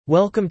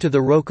Welcome to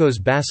the Rocco's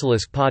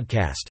Basilisk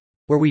podcast,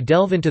 where we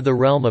delve into the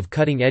realm of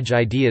cutting-edge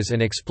ideas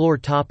and explore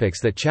topics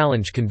that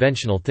challenge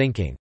conventional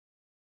thinking.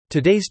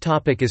 Today's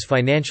topic is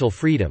financial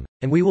freedom,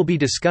 and we will be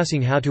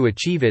discussing how to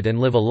achieve it and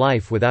live a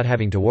life without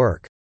having to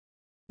work.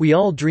 We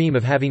all dream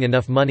of having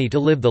enough money to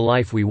live the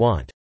life we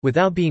want,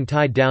 without being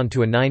tied down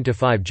to a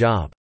 9-to-5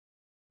 job.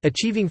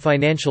 Achieving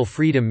financial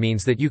freedom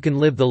means that you can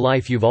live the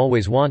life you've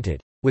always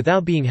wanted,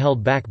 without being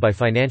held back by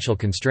financial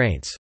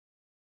constraints.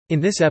 In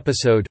this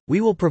episode,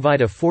 we will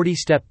provide a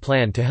 40-step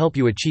plan to help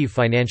you achieve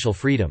financial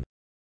freedom.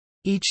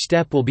 Each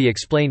step will be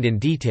explained in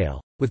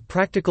detail, with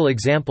practical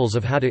examples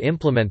of how to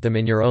implement them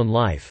in your own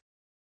life.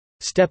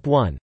 Step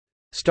 1.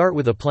 Start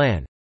with a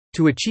plan.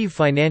 To achieve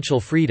financial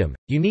freedom,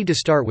 you need to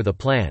start with a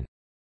plan.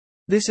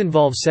 This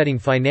involves setting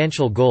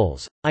financial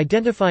goals,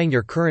 identifying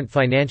your current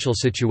financial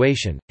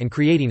situation, and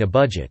creating a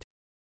budget.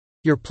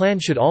 Your plan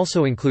should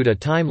also include a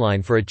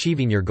timeline for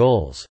achieving your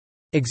goals.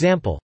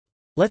 Example.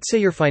 Let's say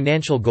your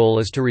financial goal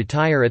is to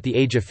retire at the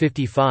age of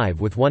 55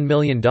 with $1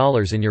 million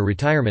in your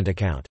retirement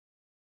account.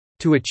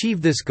 To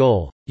achieve this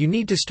goal, you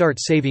need to start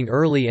saving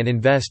early and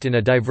invest in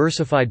a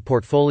diversified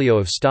portfolio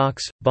of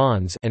stocks,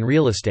 bonds, and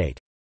real estate.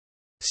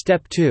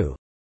 Step 2.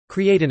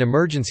 Create an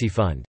emergency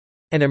fund.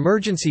 An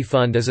emergency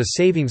fund is a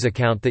savings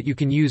account that you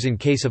can use in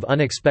case of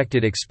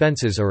unexpected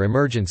expenses or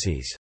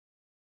emergencies.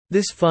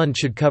 This fund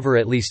should cover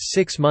at least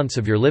 6 months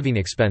of your living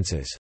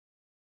expenses.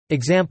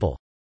 Example.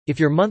 If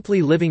your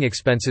monthly living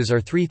expenses are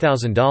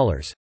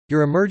 $3,000,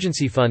 your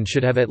emergency fund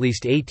should have at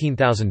least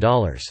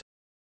 $18,000.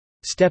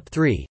 Step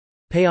 3.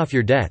 Pay off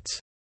your debts.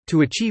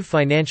 To achieve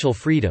financial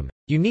freedom,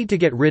 you need to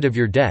get rid of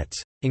your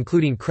debts,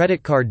 including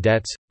credit card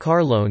debts,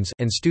 car loans,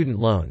 and student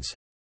loans.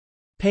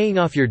 Paying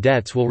off your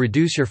debts will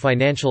reduce your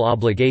financial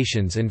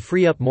obligations and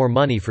free up more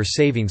money for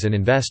savings and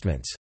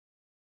investments.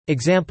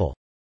 Example.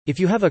 If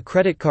you have a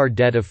credit card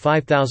debt of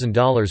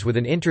 $5,000 with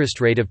an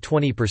interest rate of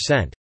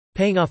 20%,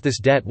 paying off this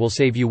debt will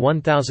save you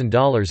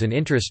 $1,000 in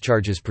interest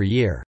charges per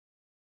year.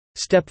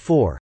 Step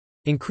 4.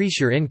 Increase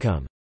your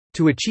income.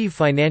 To achieve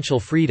financial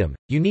freedom,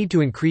 you need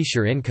to increase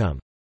your income.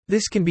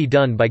 This can be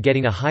done by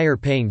getting a higher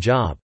paying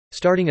job,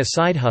 starting a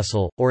side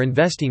hustle, or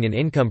investing in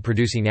income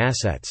producing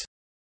assets.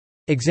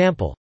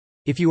 Example.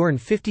 If you earn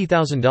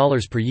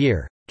 $50,000 per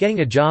year,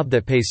 getting a job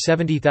that pays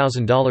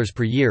 $70,000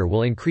 per year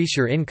will increase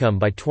your income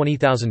by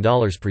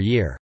 $20,000 per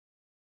year.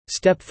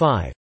 Step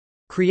 5.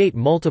 Create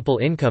multiple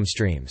income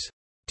streams.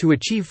 To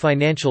achieve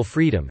financial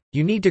freedom,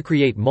 you need to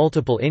create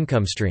multiple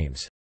income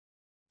streams.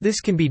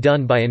 This can be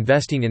done by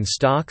investing in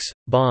stocks,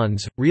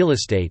 bonds, real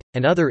estate,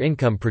 and other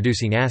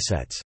income-producing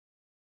assets.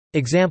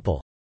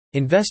 Example.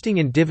 Investing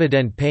in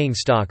dividend-paying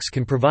stocks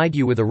can provide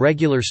you with a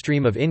regular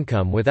stream of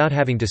income without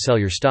having to sell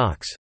your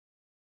stocks.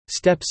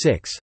 Step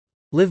 6.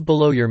 Live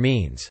below your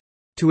means.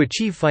 To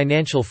achieve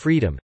financial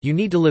freedom, you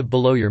need to live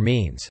below your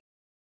means.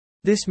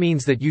 This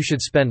means that you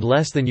should spend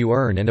less than you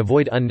earn and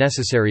avoid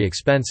unnecessary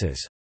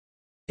expenses.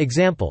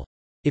 Example.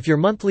 If your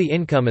monthly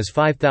income is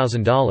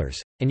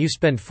 $5,000, and you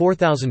spend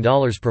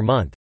 $4,000 per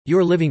month, you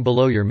are living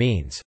below your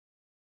means.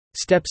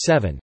 Step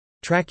 7.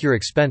 Track your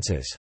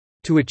expenses.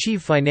 To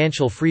achieve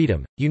financial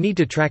freedom, you need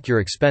to track your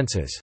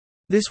expenses.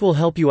 This will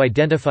help you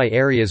identify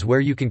areas where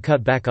you can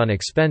cut back on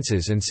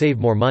expenses and save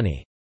more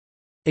money.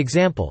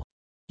 Example.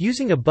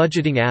 Using a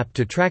budgeting app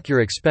to track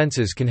your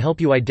expenses can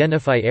help you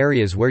identify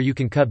areas where you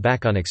can cut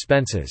back on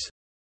expenses.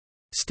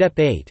 Step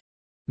 8.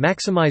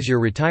 Maximize your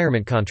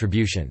retirement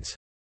contributions.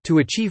 To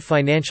achieve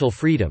financial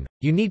freedom,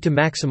 you need to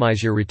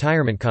maximize your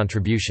retirement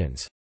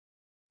contributions.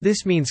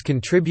 This means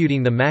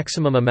contributing the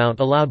maximum amount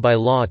allowed by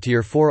law to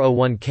your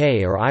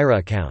 401k or IRA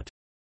account.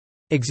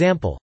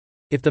 Example.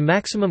 If the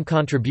maximum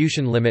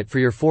contribution limit for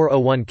your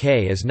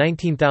 401k is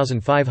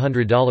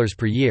 $19,500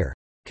 per year,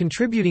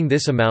 contributing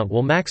this amount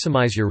will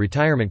maximize your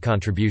retirement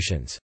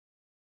contributions.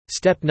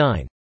 Step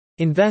 9.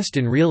 Invest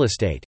in real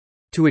estate.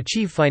 To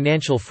achieve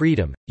financial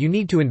freedom, you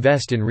need to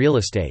invest in real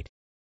estate.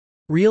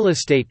 Real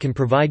estate can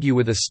provide you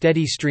with a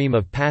steady stream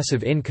of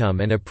passive income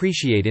and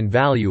appreciate in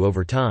value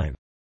over time.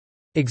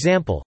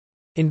 Example.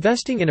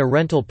 Investing in a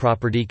rental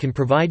property can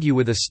provide you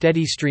with a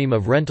steady stream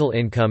of rental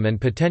income and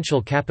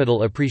potential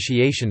capital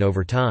appreciation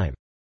over time.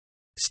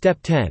 Step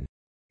 10.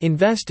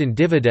 Invest in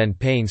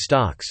dividend-paying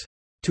stocks.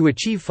 To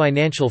achieve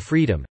financial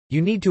freedom,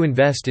 you need to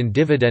invest in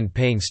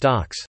dividend-paying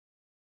stocks.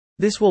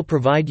 This will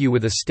provide you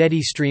with a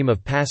steady stream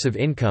of passive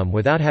income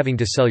without having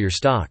to sell your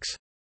stocks.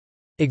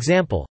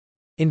 Example.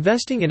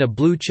 Investing in a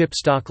blue-chip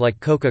stock like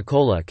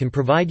Coca-Cola can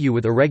provide you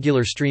with a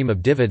regular stream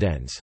of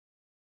dividends.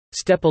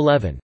 Step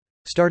 11.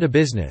 Start a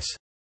business.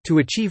 To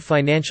achieve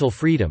financial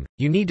freedom,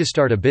 you need to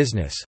start a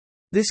business.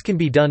 This can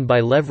be done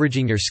by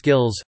leveraging your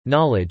skills,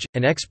 knowledge,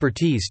 and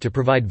expertise to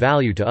provide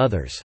value to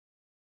others.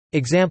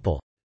 Example.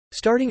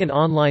 Starting an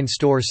online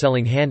store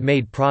selling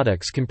handmade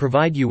products can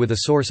provide you with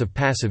a source of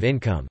passive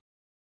income.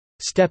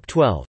 Step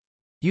 12.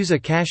 Use a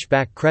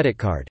cash-back credit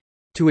card.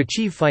 To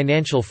achieve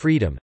financial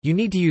freedom, you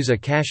need to use a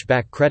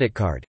cash-back credit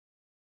card.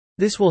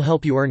 This will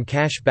help you earn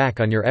cash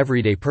back on your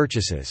everyday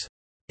purchases.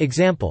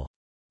 Example.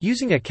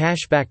 Using a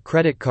cashback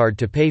credit card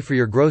to pay for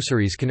your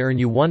groceries can earn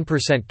you 1%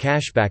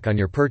 cashback on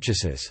your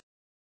purchases.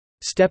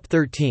 Step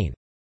 13.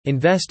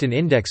 Invest in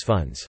index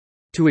funds.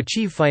 To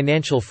achieve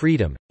financial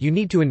freedom, you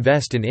need to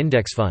invest in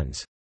index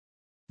funds.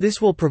 This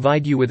will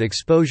provide you with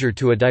exposure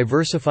to a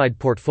diversified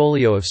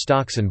portfolio of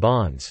stocks and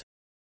bonds.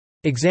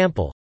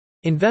 Example: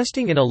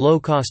 investing in a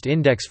low-cost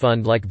index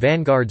fund like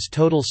Vanguard's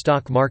Total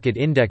Stock Market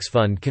Index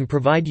Fund can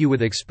provide you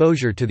with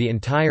exposure to the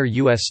entire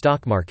U.S.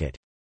 stock market.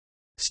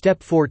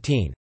 Step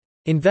 14.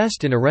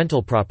 Invest in a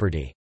rental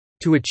property.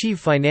 To achieve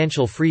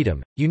financial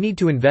freedom, you need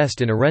to invest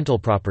in a rental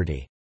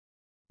property.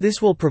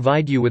 This will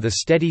provide you with a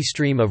steady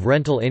stream of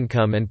rental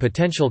income and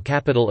potential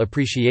capital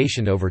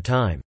appreciation over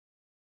time.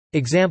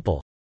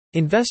 Example: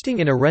 investing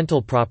in a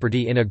rental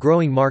property in a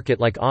growing market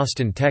like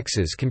Austin,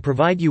 Texas can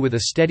provide you with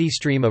a steady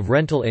stream of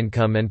rental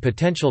income and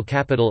potential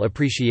capital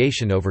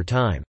appreciation over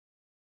time.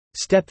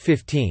 Step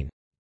 15.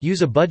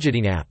 Use a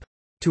budgeting app.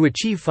 To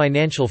achieve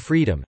financial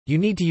freedom, you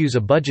need to use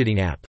a budgeting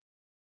app.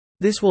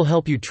 This will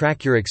help you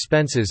track your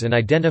expenses and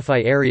identify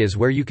areas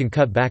where you can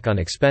cut back on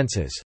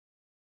expenses.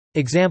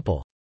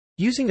 Example: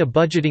 using a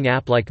budgeting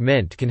app like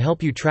Mint can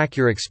help you track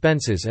your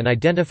expenses and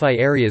identify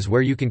areas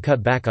where you can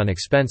cut back on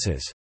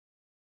expenses.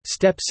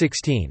 Step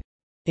 16.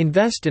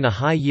 Invest in a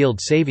high-yield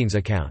savings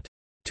account.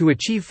 To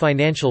achieve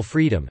financial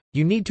freedom,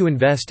 you need to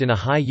invest in a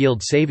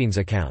high-yield savings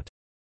account.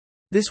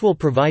 This will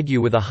provide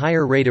you with a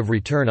higher rate of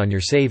return on your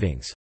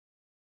savings.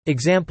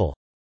 Example: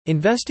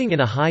 investing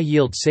in a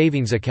high-yield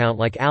savings account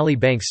like Ali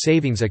Bank's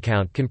savings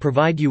account can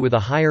provide you with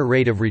a higher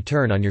rate of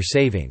return on your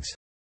savings.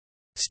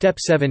 Step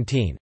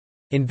 17.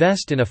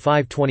 Invest in a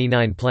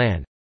 529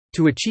 plan.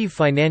 To achieve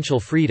financial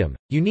freedom,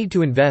 you need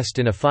to invest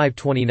in a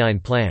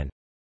 529 plan.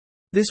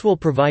 This will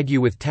provide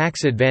you with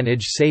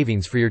tax-advantaged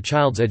savings for your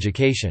child's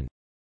education.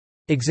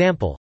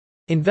 Example: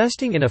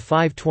 investing in a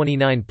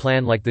 529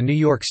 plan like the New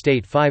York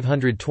State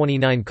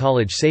 529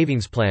 College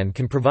Savings Plan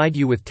can provide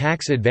you with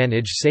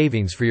tax-advantaged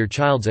savings for your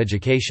child's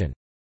education.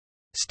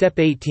 Step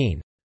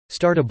 18.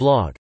 Start a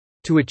blog.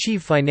 To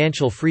achieve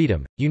financial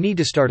freedom, you need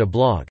to start a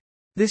blog.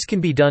 This can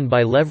be done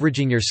by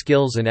leveraging your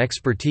skills and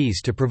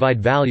expertise to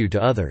provide value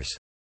to others.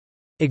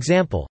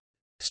 Example: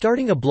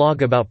 starting a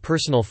blog about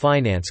personal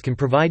finance can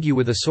provide you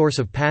with a source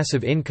of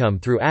passive income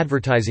through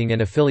advertising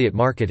and affiliate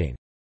marketing.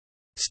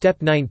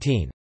 Step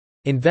 19.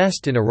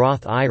 Invest in a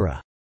Roth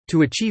IRA.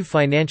 To achieve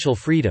financial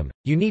freedom,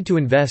 you need to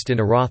invest in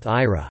a Roth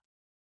IRA.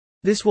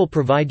 This will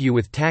provide you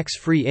with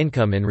tax-free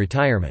income in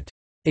retirement.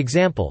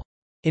 Example: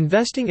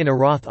 investing in a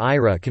Roth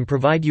IRA can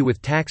provide you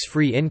with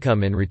tax-free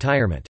income in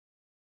retirement.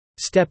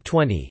 Step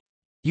 20.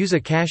 Use a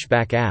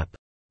cashback app.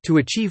 To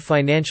achieve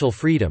financial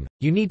freedom,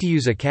 you need to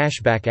use a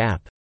cashback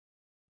app.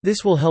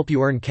 This will help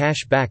you earn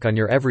cash back on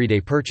your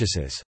everyday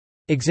purchases.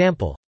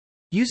 Example: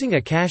 using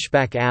a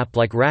cashback app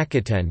like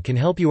Rakuten can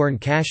help you earn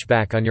cash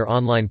back on your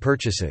online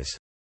purchases.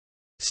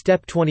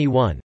 Step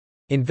 21.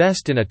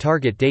 Invest in a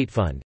target date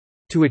fund.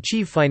 To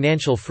achieve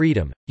financial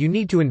freedom, you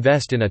need to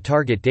invest in a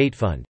target date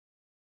fund.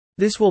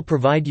 This will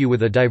provide you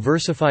with a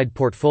diversified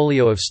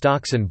portfolio of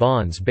stocks and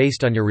bonds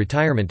based on your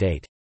retirement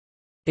date.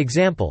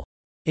 Example: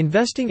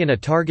 investing in a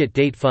target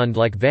date fund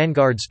like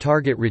Vanguard's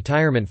Target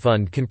Retirement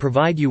Fund can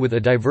provide you with a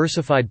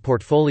diversified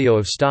portfolio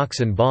of stocks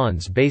and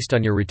bonds based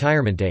on your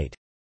retirement date.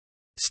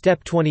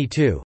 Step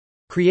 22.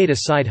 Create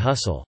a side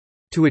hustle.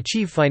 To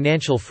achieve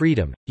financial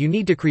freedom, you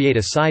need to create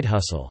a side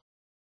hustle.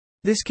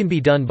 This can be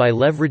done by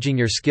leveraging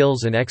your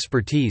skills and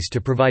expertise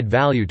to provide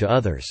value to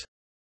others.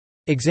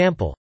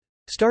 Example: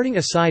 starting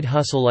a side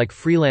hustle like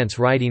freelance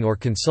writing or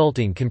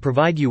consulting can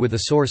provide you with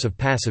a source of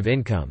passive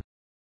income.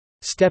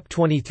 Step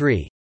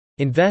 23.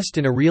 Invest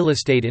in a real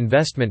estate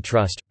investment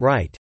trust,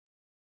 REIT.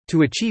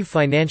 To achieve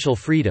financial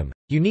freedom,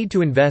 you need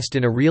to invest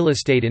in a real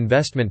estate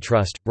investment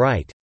trust,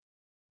 REIT.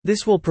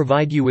 This will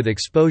provide you with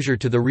exposure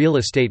to the real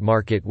estate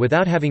market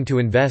without having to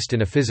invest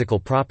in a physical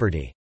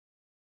property.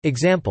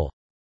 Example: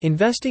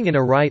 investing in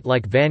a REIT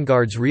like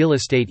Vanguard's real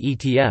estate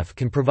ETF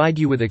can provide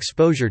you with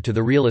exposure to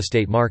the real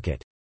estate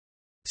market.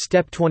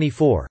 Step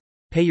 24.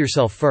 Pay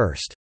yourself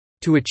first.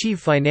 To achieve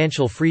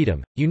financial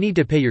freedom, you need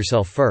to pay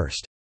yourself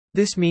first.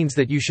 This means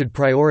that you should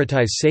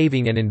prioritize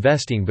saving and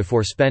investing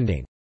before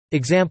spending.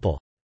 Example: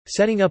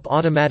 setting up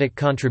automatic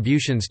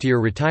contributions to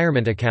your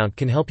retirement account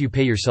can help you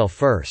pay yourself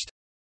first.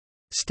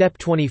 Step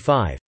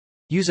 25.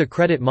 Use a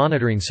credit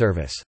monitoring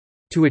service.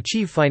 To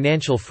achieve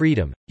financial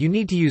freedom, you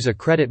need to use a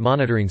credit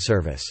monitoring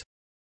service.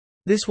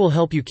 This will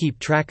help you keep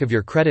track of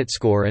your credit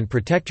score and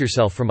protect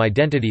yourself from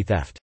identity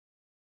theft.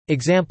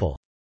 Example: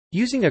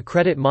 using a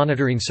credit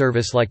monitoring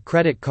service like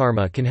Credit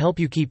Karma can help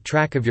you keep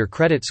track of your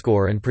credit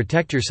score and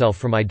protect yourself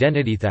from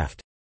identity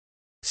theft.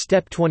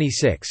 Step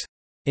 26.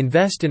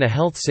 Invest in a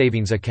health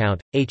savings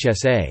account,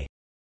 HSA.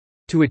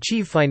 To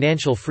achieve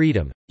financial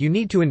freedom, you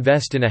need to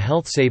invest in a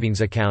health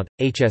savings account,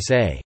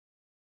 HSA.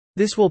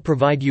 This will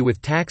provide you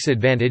with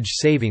tax-advantaged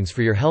savings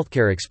for your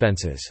healthcare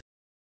expenses.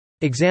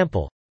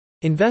 Example: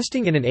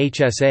 investing in an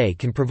HSA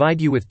can provide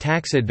you with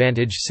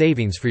tax-advantaged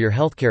savings for your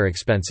healthcare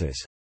expenses.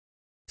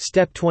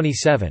 Step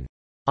 27.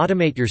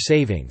 Automate your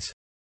savings.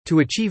 To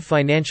achieve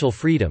financial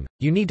freedom,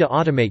 you need to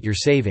automate your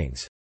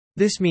savings.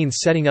 This means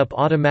setting up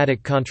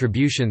automatic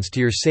contributions to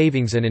your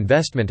savings and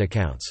investment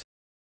accounts.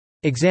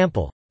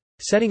 Example: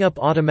 setting up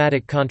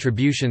automatic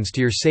contributions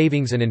to your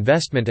savings and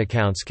investment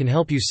accounts can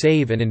help you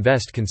save and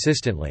invest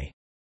consistently.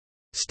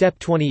 Step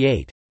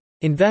 28.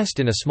 Invest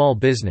in a small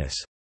business.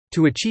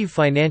 To achieve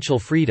financial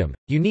freedom,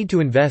 you need to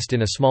invest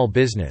in a small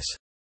business.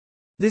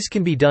 This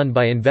can be done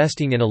by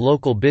investing in a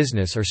local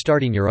business or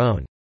starting your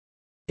own.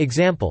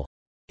 Example: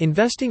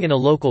 investing in a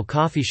local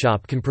coffee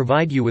shop can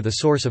provide you with a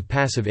source of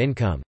passive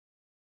income.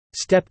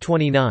 Step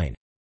 29.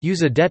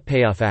 Use a debt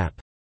payoff app.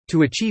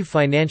 To achieve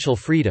financial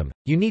freedom,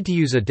 you need to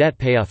use a debt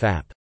payoff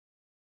app.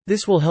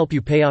 This will help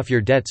you pay off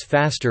your debts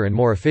faster and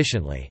more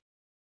efficiently.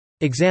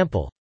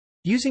 Example: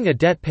 using a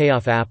debt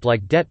payoff app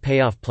like Debt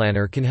Payoff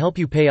Planner can help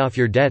you pay off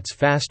your debts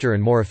faster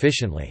and more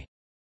efficiently.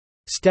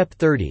 Step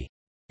 30.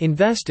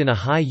 Invest in a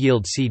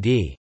high-yield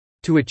CD.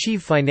 To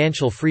achieve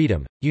financial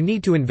freedom, you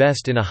need to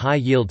invest in a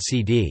high-yield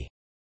CD.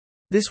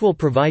 This will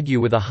provide you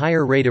with a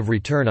higher rate of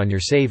return on your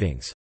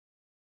savings.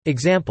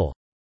 Example: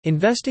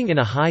 investing in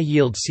a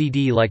high-yield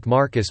CD like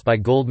Marcus by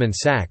Goldman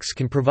Sachs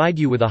can provide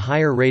you with a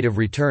higher rate of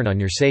return on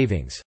your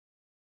savings.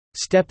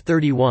 Step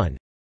 31.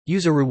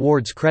 Use a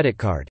rewards credit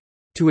card.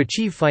 To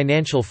achieve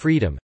financial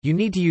freedom, you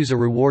need to use a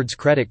rewards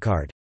credit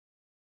card.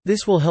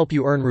 This will help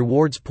you earn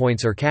rewards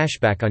points or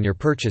cashback on your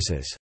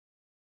purchases.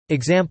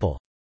 Example: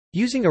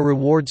 using a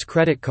rewards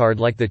credit card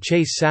like the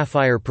Chase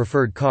Sapphire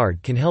Preferred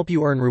Card can help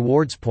you earn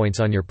rewards points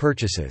on your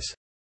purchases.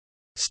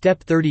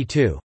 Step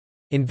 32.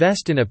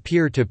 Invest in a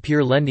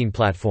peer-to-peer lending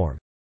platform.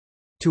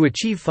 To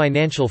achieve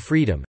financial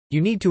freedom, you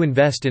need to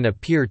invest in a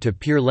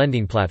peer-to-peer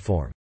lending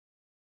platform.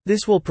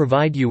 This will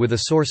provide you with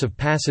a source of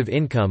passive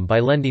income by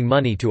lending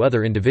money to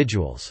other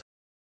individuals.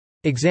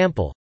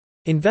 Example: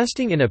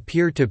 investing in a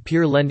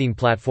peer-to-peer lending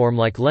platform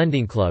like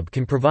LendingClub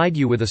can provide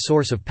you with a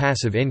source of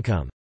passive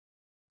income.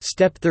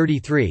 Step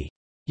 33.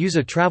 Use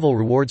a travel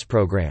rewards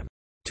program.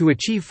 To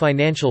achieve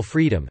financial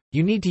freedom,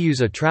 you need to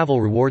use a travel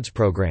rewards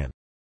program.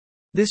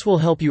 This will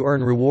help you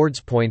earn rewards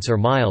points or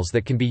miles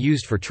that can be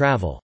used for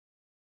travel.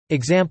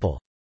 Example: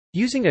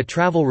 using a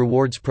travel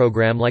rewards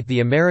program like the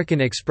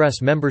American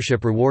Express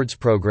Membership Rewards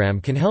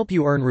Program can help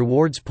you earn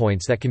rewards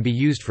points that can be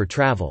used for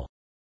travel.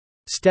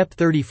 Step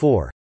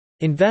 34.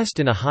 Invest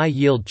in a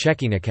high-yield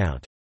checking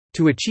account.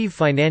 To achieve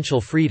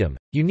financial freedom,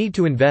 you need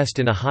to invest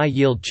in a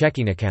high-yield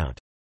checking account.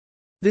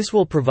 This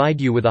will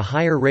provide you with a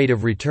higher rate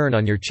of return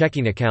on your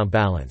checking account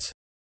balance.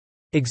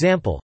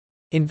 Example: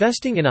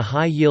 investing in a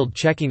high-yield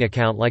checking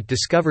account like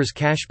Discover's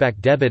Cashback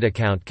Debit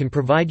Account can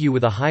provide you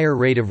with a higher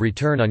rate of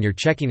return on your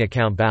checking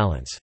account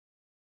balance.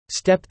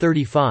 Step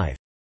 35.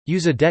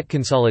 Use a debt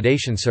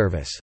consolidation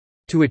service.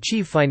 To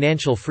achieve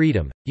financial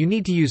freedom, you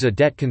need to use a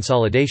debt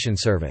consolidation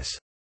service.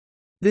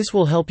 This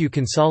will help you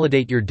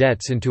consolidate your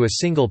debts into a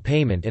single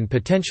payment and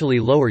potentially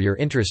lower your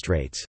interest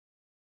rates.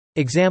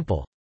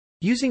 Example: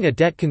 using a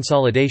debt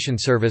consolidation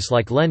service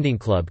like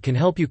LendingClub can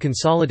help you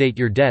consolidate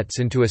your debts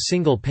into a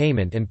single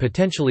payment and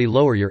potentially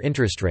lower your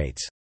interest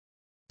rates.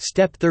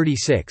 Step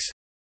 36.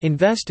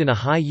 Invest in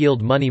a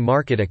high-yield money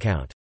market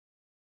account.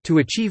 To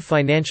achieve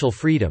financial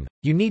freedom,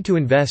 you need to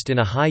invest in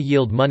a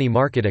high-yield money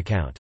market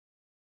account.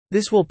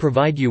 This will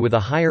provide you with a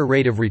higher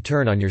rate of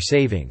return on your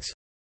savings.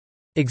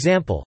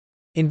 Example: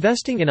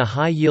 investing in a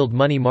high-yield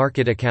money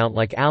market account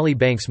like Ali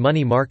Bank's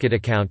money market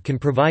account can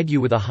provide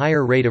you with a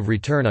higher rate of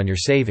return on your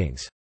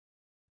savings.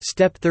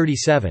 Step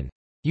 37.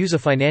 Use a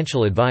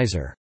financial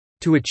advisor.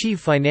 To achieve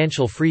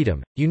financial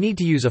freedom, you need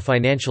to use a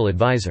financial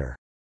advisor.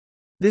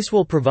 This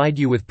will provide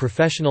you with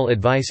professional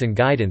advice and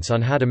guidance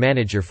on how to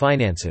manage your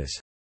finances.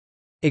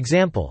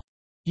 Example: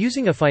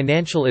 using a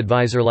financial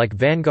advisor like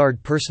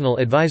Vanguard Personal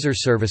Advisor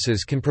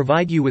Services can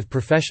provide you with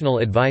professional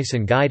advice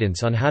and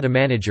guidance on how to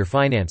manage your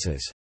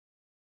finances.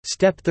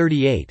 Step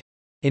 38.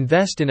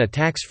 Invest in a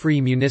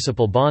tax-free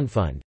municipal bond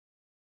fund.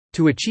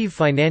 To achieve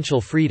financial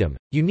freedom,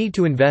 you need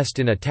to invest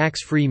in a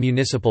tax-free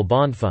municipal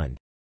bond fund.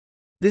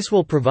 This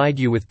will provide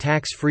you with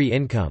tax-free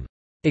income.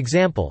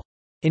 Example: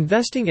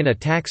 investing in a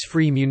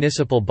tax-free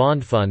municipal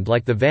bond fund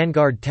like the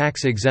Vanguard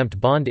Tax-Exempt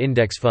Bond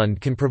Index Fund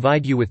can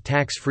provide you with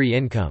tax-free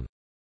income.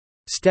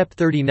 Step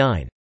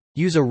 39.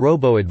 Use a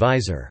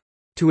robo-advisor.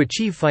 To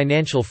achieve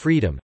financial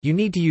freedom, you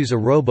need to use a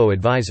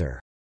robo-advisor.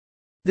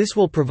 This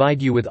will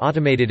provide you with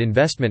automated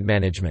investment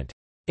management.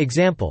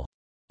 Example: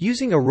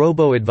 using a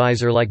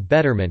robo-advisor like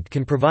Betterment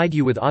can provide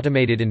you with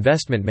automated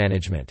investment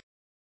management.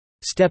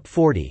 Step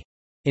 40.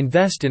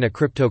 Invest in a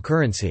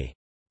cryptocurrency.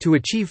 To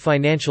achieve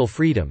financial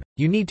freedom,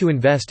 you need to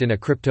invest in a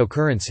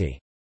cryptocurrency.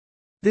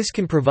 This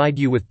can provide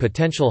you with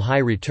potential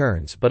high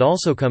returns but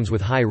also comes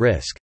with high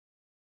risk.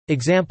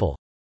 Example: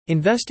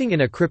 investing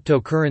in a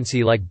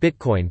cryptocurrency like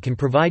Bitcoin can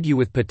provide you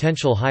with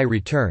potential high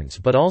returns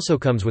but also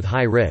comes with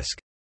high risk.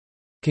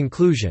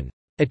 Conclusion: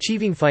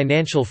 achieving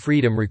financial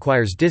freedom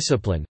requires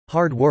discipline,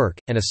 hard work,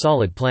 and a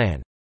solid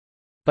plan.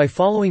 By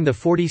following the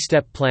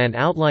 40-step plan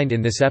outlined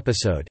in this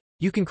episode,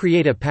 you can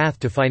create a path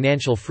to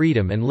financial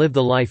freedom and live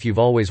the life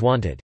you've always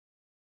wanted.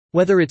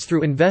 Whether it's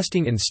through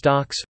investing in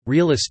stocks,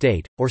 real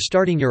estate, or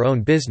starting your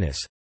own business,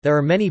 There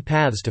are many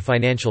paths to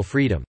financial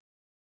freedom.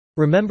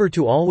 Remember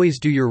to always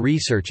do your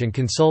research and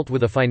consult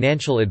with a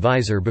financial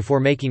advisor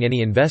before making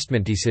any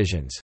investment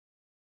decisions.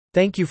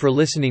 Thank you for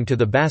listening to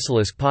the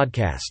Basilisk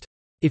Podcast.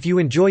 If you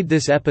enjoyed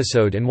this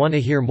episode and want to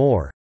hear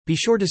more, be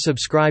sure to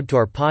subscribe to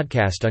our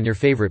podcast on your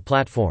favorite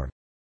platform.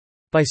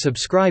 By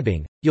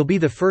subscribing, you'll be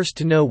the first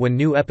to know when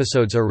new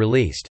episodes are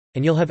released,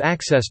 and you'll have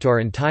access to our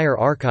entire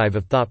archive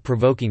of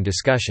thought-provoking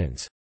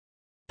discussions.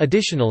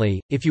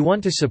 Additionally, if you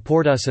want to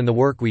support us and the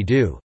work we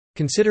do,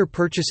 consider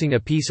purchasing a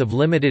piece of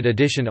limited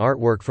edition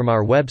artwork from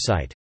our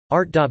website,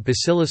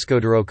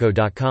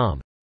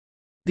 art.basiliskodoroko.com.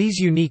 These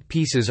unique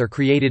pieces are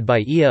created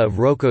by Iya of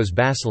Roko's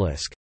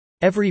Basilisk.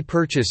 Every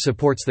purchase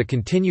supports the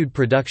continued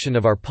production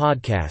of our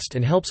podcast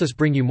and helps us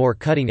bring you more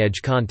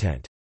cutting-edge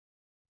content.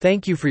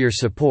 Thank you for your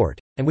support,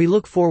 and we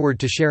look forward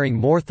to sharing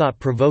more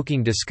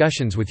thought-provoking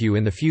discussions with you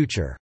in the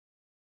future.